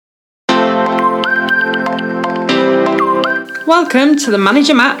Welcome to the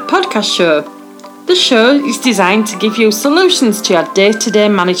Manager Matt podcast show. The show is designed to give you solutions to your day-to-day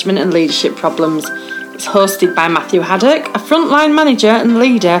management and leadership problems. It's hosted by Matthew Haddock, a frontline manager and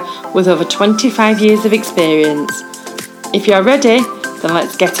leader with over 25 years of experience. If you're ready, then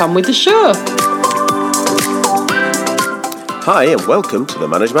let's get on with the show. Hi and welcome to the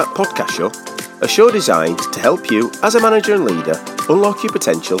Manager Matt podcast show, a show designed to help you as a manager and leader unlock your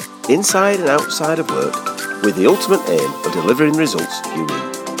potential inside and outside of work with the ultimate aim of delivering results you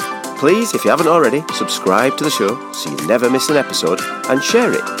need. Please, if you haven't already, subscribe to the show so you never miss an episode and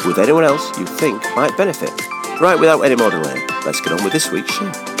share it with anyone else you think might benefit. Right, without any more delay, let's get on with this week's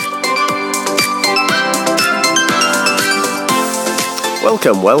show.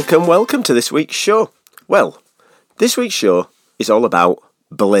 Welcome to this week's show. Well, this week's show is all about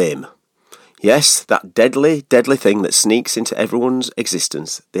blame. Yes, that deadly thing that sneaks into everyone's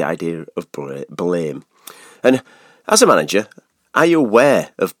existence, the idea of blame. And as a manager, are you aware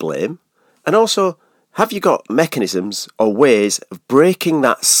of blame? And also, have you got mechanisms or ways of breaking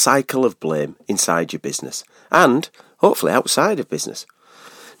that cycle of blame inside your business and hopefully outside of business?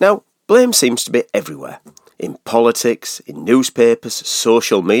 Now, blame seems to be everywhere. In politics, in newspapers,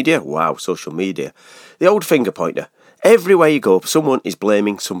 social media. Wow, social media. The old finger pointer. Everywhere you go, someone is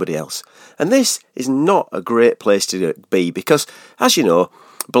blaming somebody else. And this is not a great place to be because, as you know,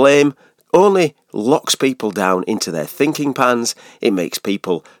 blame only locks people down into their thinking pans. It makes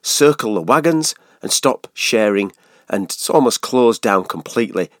people circle the wagons and stop sharing, and it's almost closed down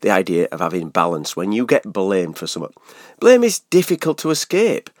completely the idea of having balance when you get blamed for something. Blame is difficult to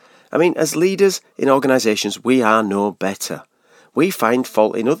escape. I mean, as leaders in organisations, we are no better. We find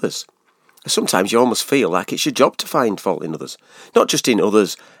fault in others. Sometimes you almost feel like it's your job to find fault in others. Not just in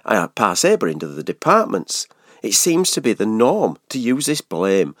others per se, but into the departments. It seems to be the norm to use this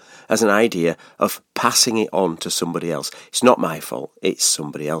blame as an idea of passing it on to somebody else. It's not my fault, it's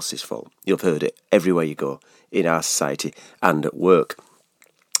somebody else's fault. You've heard it everywhere you go in our society and at work.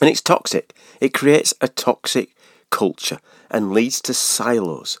 And it's toxic. It creates a toxic culture and leads to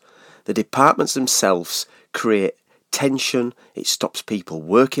silos. The departments themselves create tension. It stops people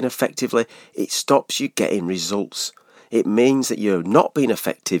working effectively. It stops you getting results. It means that you're not being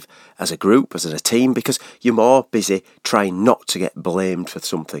effective as a group, as a team, because you're more busy trying not to get blamed for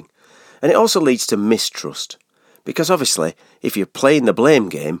something. And it also leads to mistrust, because obviously, if you're playing the blame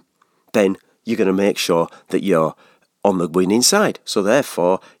game, then you're going to make sure that you're on the winning side. So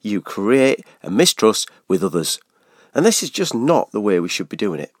therefore, you create a mistrust with others. And this is just not the way we should be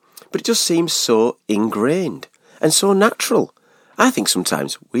doing it. But it just seems so ingrained and so natural. I think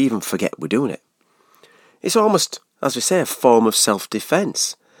sometimes we even forget we're doing it. It's almost, as we say, a form of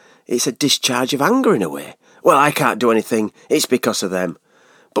self-defence. It's a discharge of anger in a way. Well, I can't do anything, it's because of them.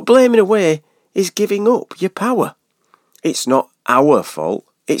 But blaming away is giving up your power. It's not our fault,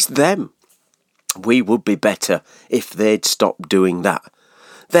 it's them. We would be better if they'd stop doing that.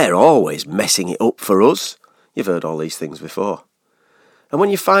 They're always messing it up for us. You've heard all these things before. And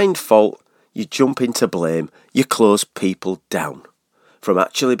when you find fault, you jump into blame, you close people down from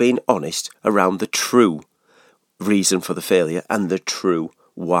actually being honest around the true reason for the failure and the true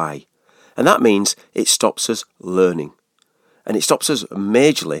why. And that means it stops us learning. And it stops us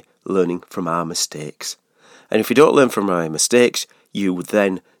majorly learning from our mistakes. And if you don't learn from our mistakes, you would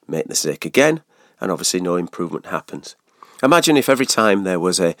then make the mistake again, and obviously no improvement happens. Imagine if every time there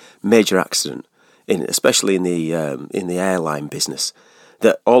was a major accident, especially in the airline business,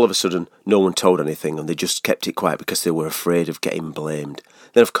 that all of a sudden no one told anything and they just kept it quiet because they were afraid of getting blamed.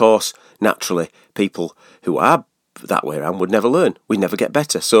 Then, of course, naturally, people who are that way around would never learn. We'd never get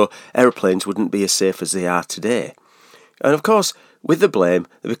better. So aeroplanes wouldn't be as safe as they are today. And, of course, with the blame,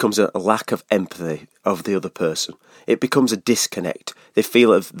 there becomes a lack of empathy of the other person. It becomes a disconnect. They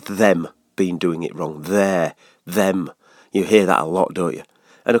feel of them doing it wrong. Them. You hear that a lot, don't you?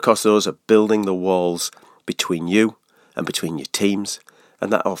 And, of course, those are building the walls between you and between your teams.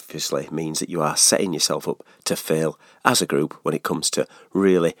 And that obviously means that you are setting yourself up to fail as a group when it comes to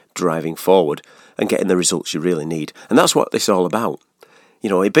really driving forward and getting the results you really need. And that's what this is all about. You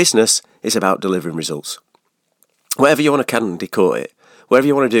know, a business is about delivering results. Whatever you want to candy coat it, whatever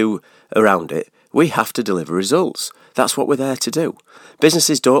you want to do around it, we have to deliver results. That's what we're there to do.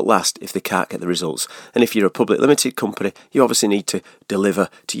 Businesses don't last if they can't get the results. And if you're a public limited company, you obviously need to deliver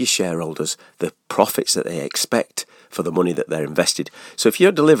to your shareholders the profits that they expect for the money that they're invested. So if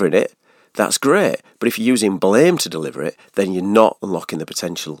you're delivering it, that's great. But if you're using blame to deliver it, then you're not unlocking the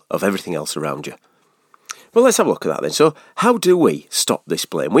potential of everything else around you. Well, let's have a look at that then. So how do we stop this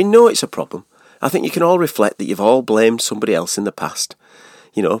blame? We know it's a problem. I think you can all reflect that you've all blamed somebody else in the past.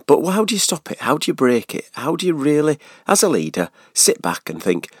 But how do you stop it? How do you break it? How do you really, as a leader, sit back and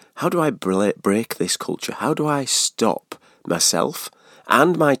think, how do I break this culture? How do I stop myself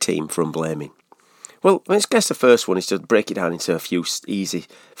and my team from blaming? Well, I guess the first one is to break it down into a few easy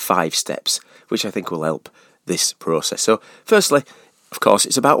 5 steps, which I think will help this process. So, firstly, of course,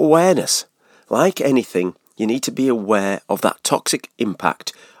 it's about awareness. Like anything, you need to be aware of that toxic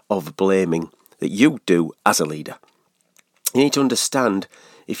impact of blaming that you do as a leader. You need to understand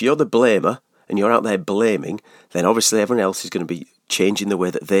if you're the blamer and you're out there blaming, then obviously everyone else is going to be changing the way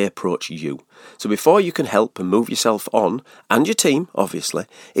that they approach you. So before you can help and move yourself on, and your team, obviously,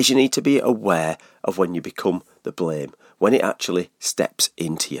 is you need to be aware of when you become the blame, when it actually steps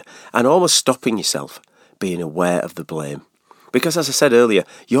into you, and almost stopping yourself being aware of the blame. Because as I said earlier,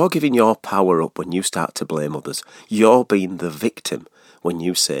 you're giving your power up when you start to blame others. You're being the victim when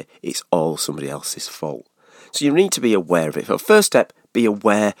you say it's all somebody else's fault. So you need to be aware of it. So first step, be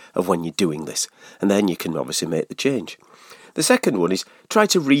aware of when you're doing this, and then you can obviously make the change. The second one is try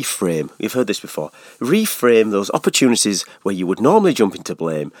to reframe. You've heard this before. Reframe those opportunities where you would normally jump into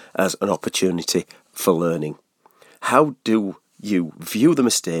blame as an opportunity for learning. How do you view the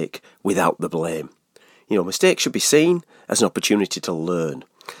mistake without the blame? Mistakes should be seen as an opportunity to learn.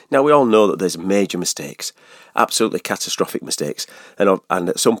 Now, we all know that there's major mistakes, absolutely catastrophic mistakes, and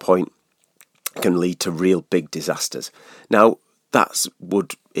at some point can lead to real big disasters. Now, that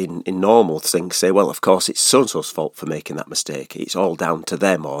would, in normal things, say, well, of course, it's so-and-so's fault for making that mistake. It's all down to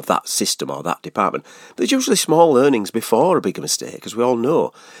them or that system or that department. But there's usually small learnings before a bigger mistake, as we all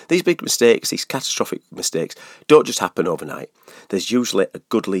know. These big mistakes, these catastrophic mistakes, don't just happen overnight. There's usually a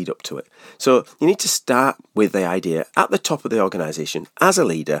good lead up to it. So you need to start with the idea at the top of the organisation. As a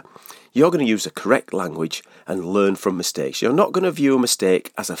leader, you're going to use the correct language and learn from mistakes. You're not going to view a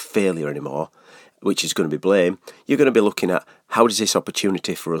mistake as a failure anymore, which is going to be blame. You're going to be looking at how is this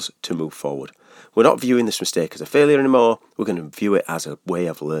opportunity for us to move forward. We're not viewing this mistake as a failure anymore. We're going to view it as a way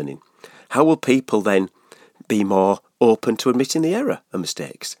of learning. How will people then be more open to admitting the error and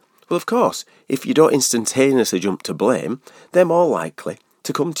mistakes? Well, of course, if you don't instantaneously jump to blame, they're more likely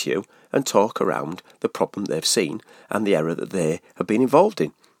to come to you and talk around the problem they've seen and the error that they have been involved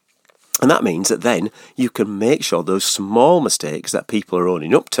in. And that means that then you can make sure those small mistakes that people are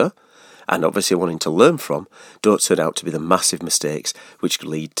owning up to and obviously wanting to learn from don't turn out to be the massive mistakes which could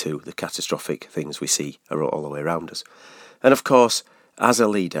lead to the catastrophic things we see all the way around us. And of course, as a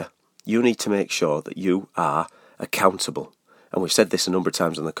leader, you need to make sure that you are accountable. And we've said this a number of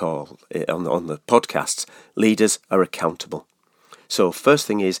times on the call, on the podcasts, leaders are accountable. So first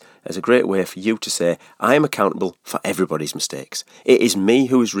thing is, there's a great way for you to say, I am accountable for everybody's mistakes. It is me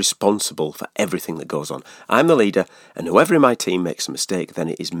who is responsible for everything that goes on. I'm the leader, and whoever in my team makes a mistake, then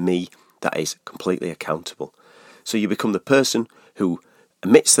it is me that is completely accountable. So you become the person who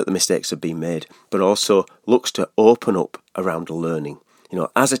admits that the mistakes have been made, but also looks to open up around learning.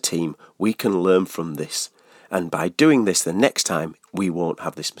 As a team, we can learn from this. And by doing this, the next time, we won't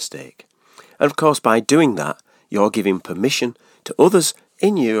have this mistake. And of course, by doing that, you're giving permission to others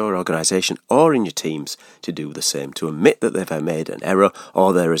in your organisation or in your teams to do the same, to admit that they've made an error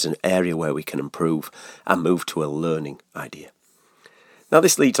or there is an area where we can improve and move to a learning idea. Now,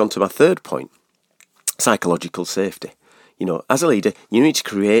 this leads on to my third point, psychological safety. As a leader, you need to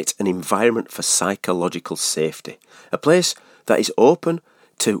create an environment for psychological safety, a place that is open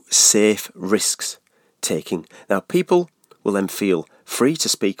to safe risks taking. Now, people will then feel free to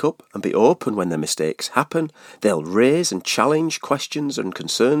speak up and be open when their mistakes happen. They'll raise and challenge questions and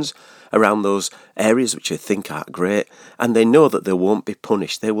concerns around those areas which they think aren't great, and they know that they won't be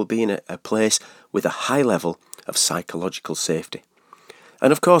punished. They will be in a place with a high level of psychological safety.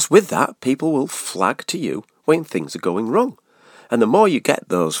 And of course, with that, people will flag to you when things are going wrong. And the more you get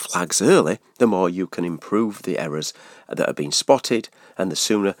those flags early, the more you can improve the errors that are being spotted, and the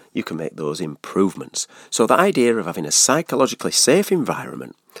sooner you can make those improvements. So the idea of having a psychologically safe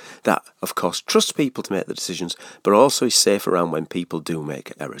environment that, of course, trusts people to make the decisions, but also is safe around when people do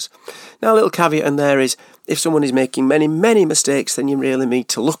make errors. Now, a little caveat in there is, if someone is making many, many mistakes, then you really need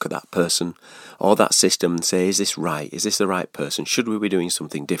to look at that person or that system and say, is this right? Is this the right person? Should we be doing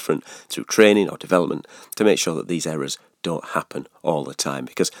something different through training or development to make sure that these errors don't happen all the time?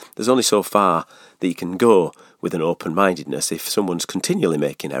 Because there's only so far that you can go with an open-mindedness. If someone's continually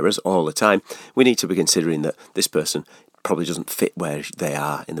making errors all the time, we need to be considering that this person probably doesn't fit where they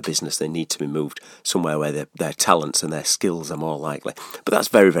are in the business. They need to be moved somewhere where their talents and their skills are more likely. But that's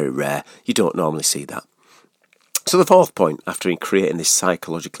very, very rare. You don't normally see that. So the fourth point, after creating this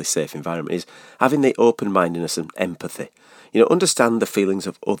psychologically safe environment, is having the open-mindedness and empathy. Understand the feelings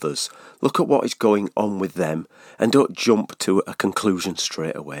of others. Look at what is going on with them and don't jump to a conclusion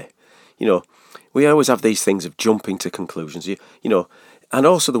straight away. We always have these things of jumping to conclusions, and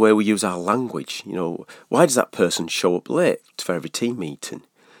also the way we use our language. Why does that person show up late for every team meeting?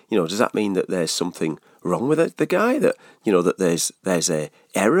 Does that mean that there's something wrong with the guy, that there's a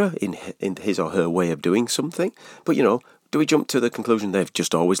error in his or her way of doing something? But do we jump to the conclusion they're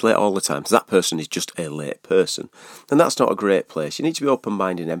just always late all the time? So that person is just a late person. And that's not a great place. You need to be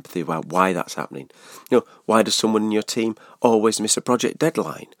open-minded and empathy about why that's happening. Why does someone in your team always miss a project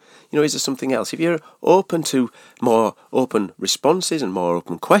deadline? Is there something else? If you're open to more open responses and more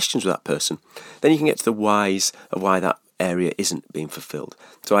open questions with that person, then you can get to the whys of why that area isn't being fulfilled.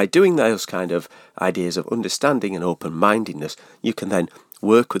 So by doing those kind of ideas of understanding and open-mindedness, you can then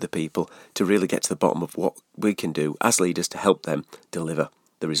work with the people to really get to the bottom of what we can do as leaders to help them deliver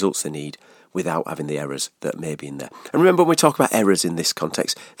the results they need without having the errors that may be in there. And remember, when we talk about errors in this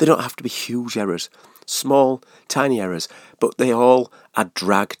context, they don't have to be huge errors. Small, tiny errors, but they all add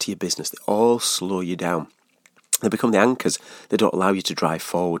drag to your business. They all slow you down. They become the anchors that don't allow you to drive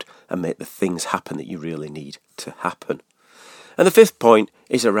forward and make the things happen that you really need to happen. And the fifth point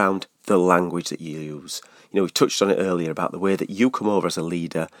is around the language that you use. We touched on it earlier about the way that you come over as a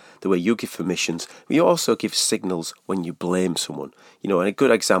leader, the way you give permissions. But you also give signals when you blame someone. And a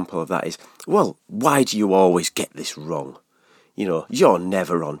good example of that is, well, why do you always get this wrong? You're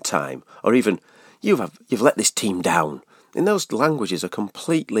never on time. Or even, you've let this team down. And those languages are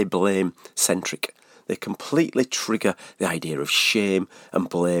completely blame-centric. They completely trigger the idea of shame and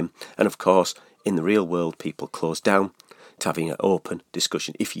blame. And of course, in the real world, people close down to having an open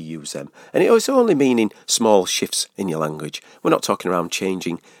discussion if you use them. And it's only meaning small shifts in your language. We're not talking around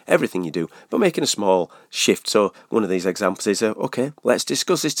changing everything you do, but making a small shift. So one of these examples is, okay, let's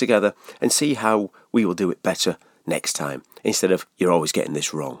discuss this together and see how we will do it better next time, instead of you're always getting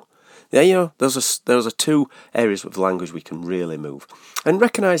this wrong. Those are two areas of language we can really move. And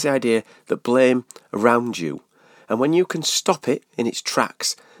recognise the idea that blame around you. And when you can stop it in its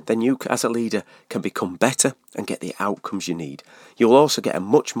tracks, then you, as a leader, can become better and get the outcomes you need. You'll also get a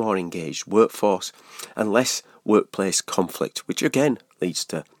much more engaged workforce and less workplace conflict, which again leads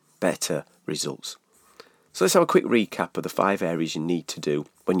to better results. So let's have a quick recap of the 5 areas you need to do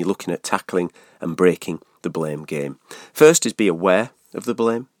when you're looking at tackling and breaking the blame game. First is be aware of the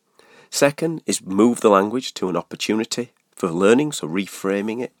blame. Second is move the language to an opportunity for learning, so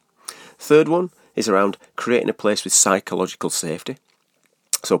reframing it. Third one is around creating a place with psychological safety,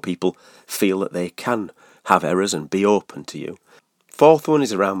 so people feel that they can have errors and be open to you. Fourth one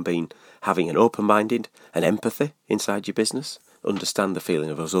is around having an open-minded and empathy inside your business, understand the feeling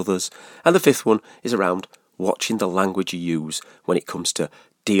of those others. And the fifth one is around watching the language you use when it comes to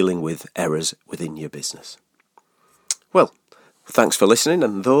dealing with errors within your business. Well, thanks for listening,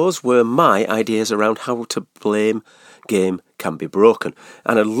 and those were my ideas around how to blame game can be broken.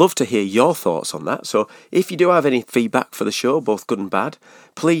 And I'd love to hear your thoughts on that. So if you do have any feedback for the show, both good and bad,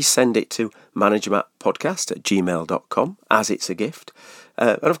 please send it to managermattpodcast@gmail.com as it's a gift.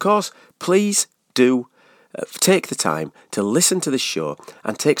 And of course, please do take the time to listen to this show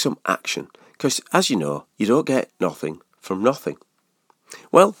and take some action. Because as you know, you don't get nothing from nothing.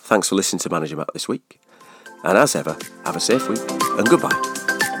 Well, thanks for listening to Manager Matt this week. And as ever, have a safe week and goodbye.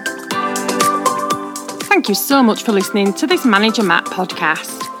 Thank you so much for listening to this Manager Matt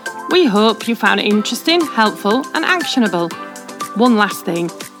podcast. We hope you found it interesting, helpful and actionable. One last thing,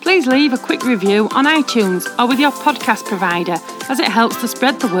 please leave a quick review on iTunes or with your podcast provider, as it helps to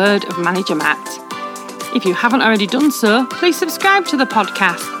spread the word of Manager Matt. If you haven't already done so, please subscribe to the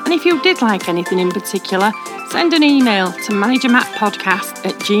podcast, and if you did like anything in particular, send an email to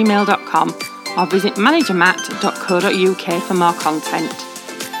managermattpodcast@gmail.com or visit managermatt.co.uk for more content.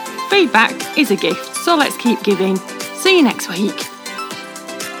 Feedback is a gift, so let's keep giving. See you next week.